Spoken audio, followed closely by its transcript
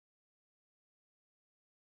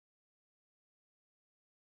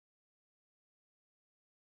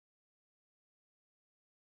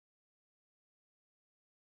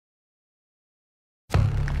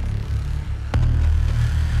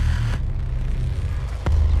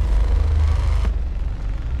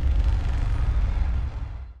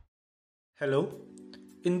Hello,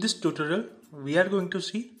 in this tutorial we are going to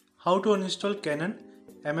see how to uninstall Canon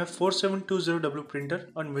MF4720w printer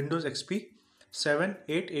on Windows XP 7,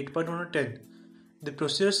 8, 8.1 or 10. The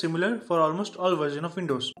procedure is similar for almost all versions of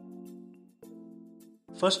Windows.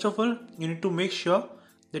 First of all, you need to make sure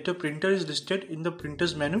that your printer is listed in the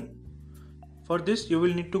printers menu. For this you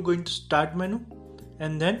will need to go into Start menu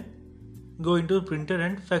and then go into the printer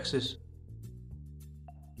and faxes.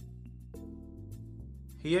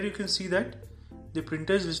 Here you can see that the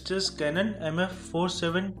printer is listed as Canon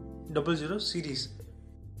MF4700 series.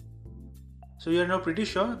 So you are now pretty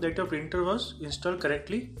sure that your printer was installed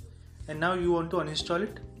correctly, and now you want to uninstall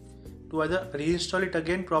it to either reinstall it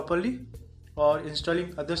again properly or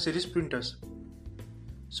installing other series printers.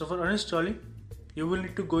 So for uninstalling, you will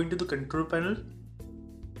need to go into the control panel,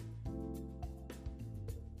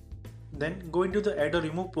 then go into the add or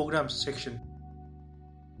remove programs section.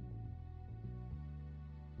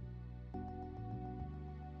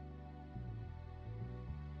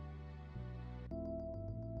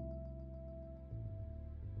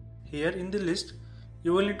 Here in the list,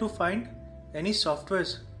 you will need to find any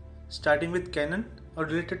softwares starting with Canon or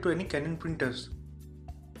related to any Canon printers.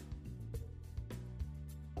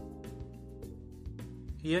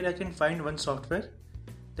 Here I can find one software,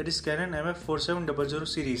 that is Canon MF4700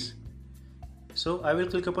 series. So I will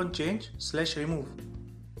click upon change/remove.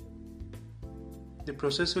 The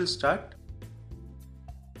process will start.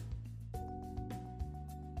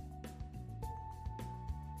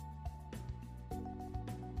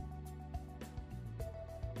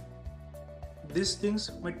 These things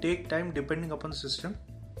may take time depending upon the system.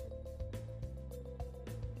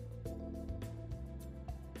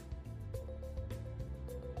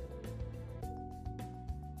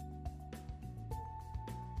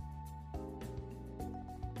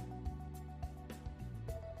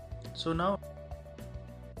 So now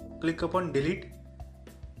click upon delete.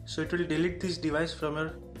 So it will delete this device from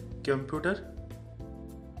your computer.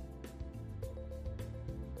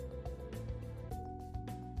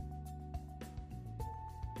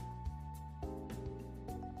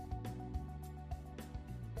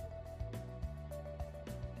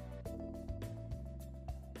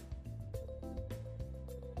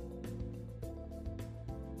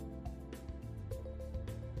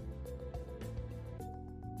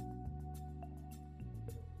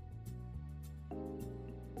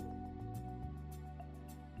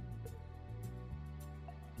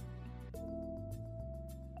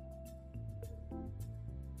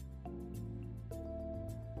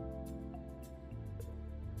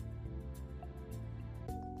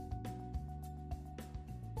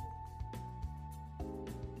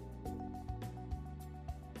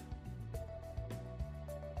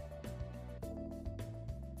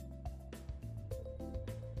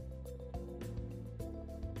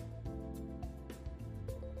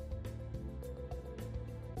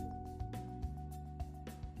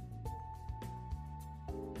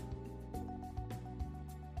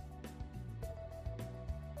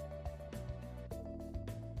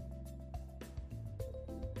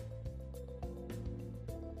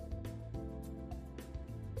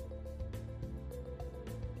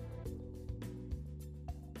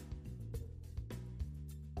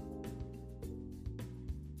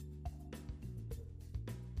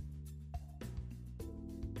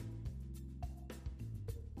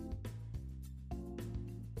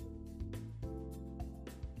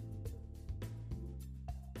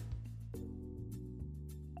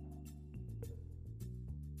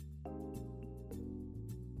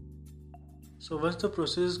 So once the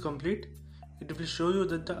process is complete, it will show you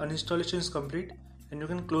that the uninstallation is complete and you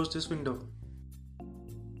can close this window.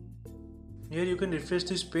 Here you can refresh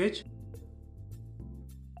this page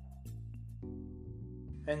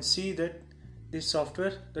and see that this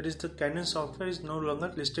software, that is the Canon software, is no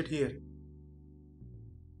longer listed here.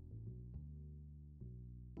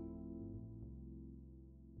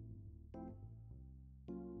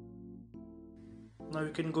 Now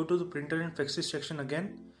you can go to the printer and faxes section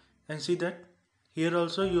again and see that here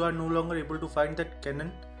also you are no longer able to find that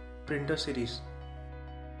Canon printer series.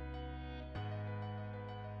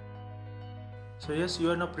 So yes,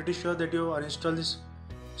 you are now pretty sure that you have uninstalled this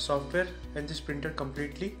software and this printer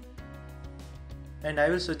completely, and I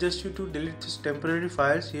will suggest you to delete these temporary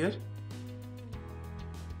files here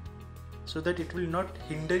so that it will not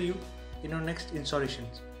hinder you in your next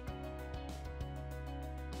installations.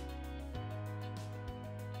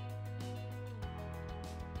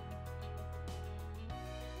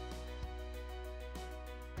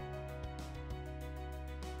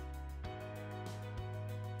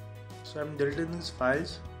 So I'm deleting these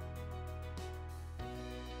files.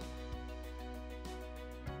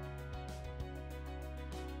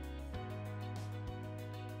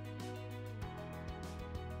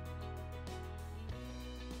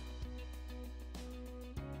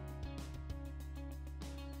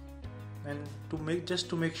 and just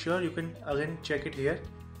to make sure, you can again check it here.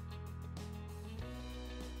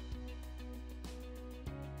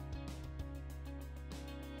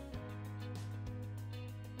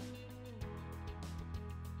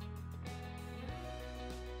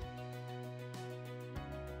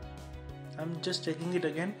 I'm just checking it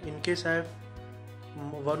again in case I have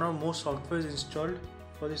one or more softwares installed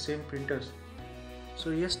for the same printers. So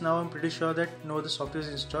yes, now I'm pretty sure that no other software is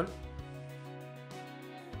installed.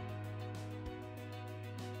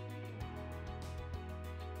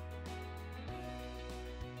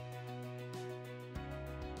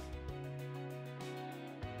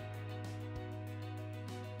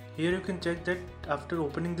 Here you can check that after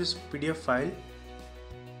opening this PDF file,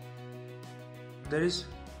 there is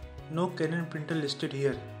no Canon printer listed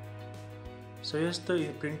here. So yes, the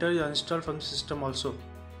printer is installed from the system also.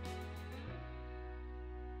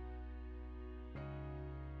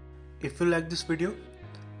 If you like this video,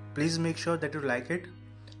 please make sure that you like it,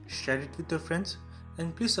 share it with your friends,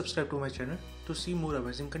 and please subscribe to my channel to see more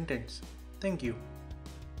amazing contents. Thank you.